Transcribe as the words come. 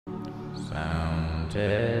Sound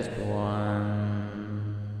test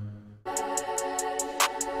one.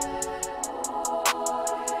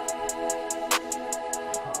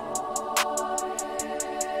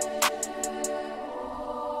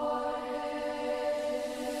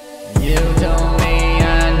 You told me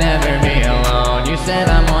I'd never be alone. You said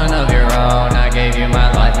I'm one of your own. I gave you my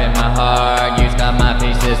life and my heart. You stopped my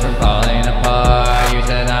pieces from falling apart. You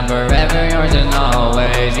said I'm forever yours and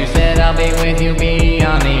always. You said I'll be with you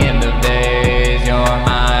beyond the end of days. You're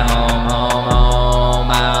my home, home, home.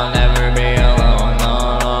 I'll never be alone,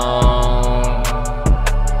 alone.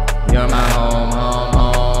 You're my home, home,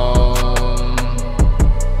 home.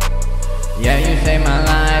 Yeah, you saved my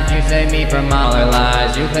life. You saved me from all our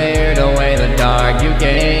lies. You cleared away the dark. You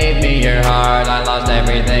gave me your heart. I lost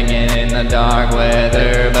everything in the dark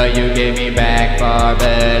weather, but you gave me back far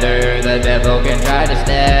better. The devil can try to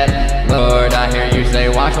step. Lord, I hear you say,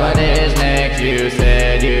 watch what is next. You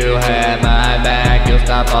said you had my back. You'll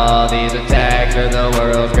stop all these attacks. You're the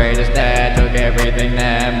world's greatest dad. Took everything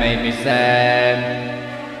that made me sad.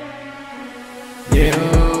 You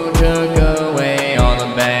took away all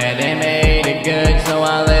the bad and made it good. So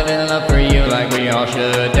I live in love for you like we all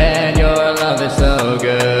should. Dad, your love is so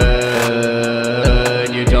good.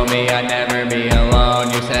 You told me I'd never be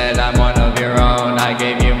alone. You said I'm one of your own. I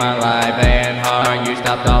gave you my life and heart. You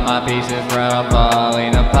stopped all my pieces from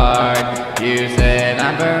falling apart. You said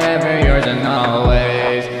I'm forever yours and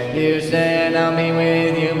always. You said I'll be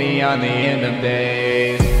with you beyond the end of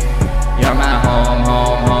days. You're my home,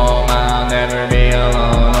 home, home. I'll never be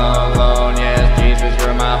alone, alone. Yes, Jesus,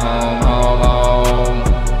 you're my home, home, home.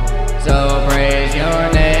 So praise your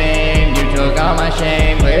name. You took all my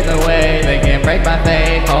shame, cleared the way. They can't break my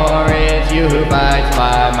faith, for it's you who fights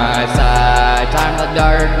by my side. Time the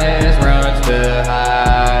darkness runs to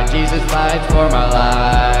hide. Jesus fights for my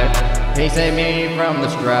life. He saved me from the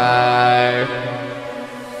strife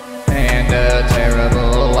and a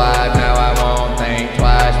terrible wife. Now I won't think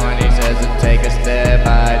twice when he says to take a step.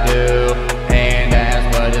 I do and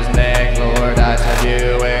ask what is next. Lord, I said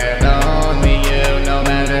you and only you, no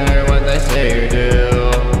matter what they say or do.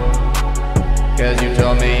 Cause you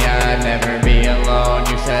told me I'd never be alone.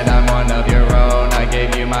 You said I'm one of your own. I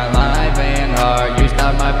gave you my life and heart. You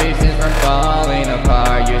stopped my pieces from falling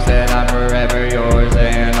apart. You said I'm forever yours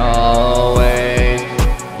and always.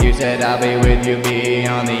 You said I'll be with you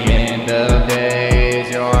beyond the end of days.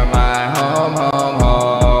 You're my home, home,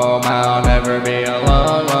 home. I'll never be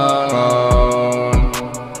alone, alone.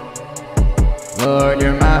 Lord,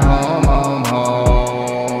 you're my home, home,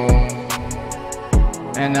 home.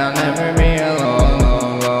 And I'll never be alone,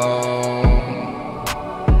 alone.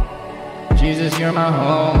 Jesus, you're my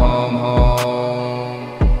home, home, home.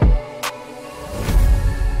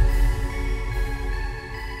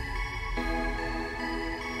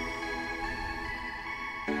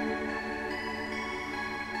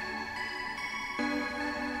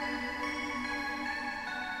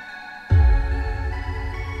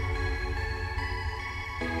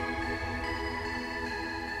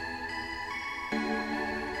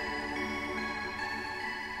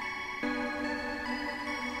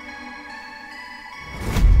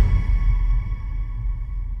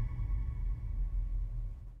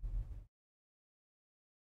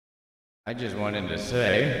 I just wanted to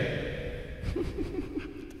say, I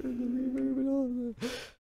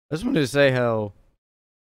just wanted to say how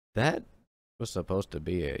that was supposed to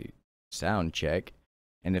be a sound check,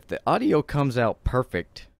 and if the audio comes out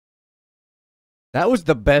perfect, that was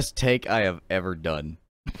the best take I have ever done.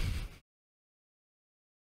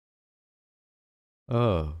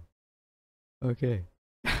 Oh, okay.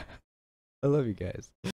 I love you guys.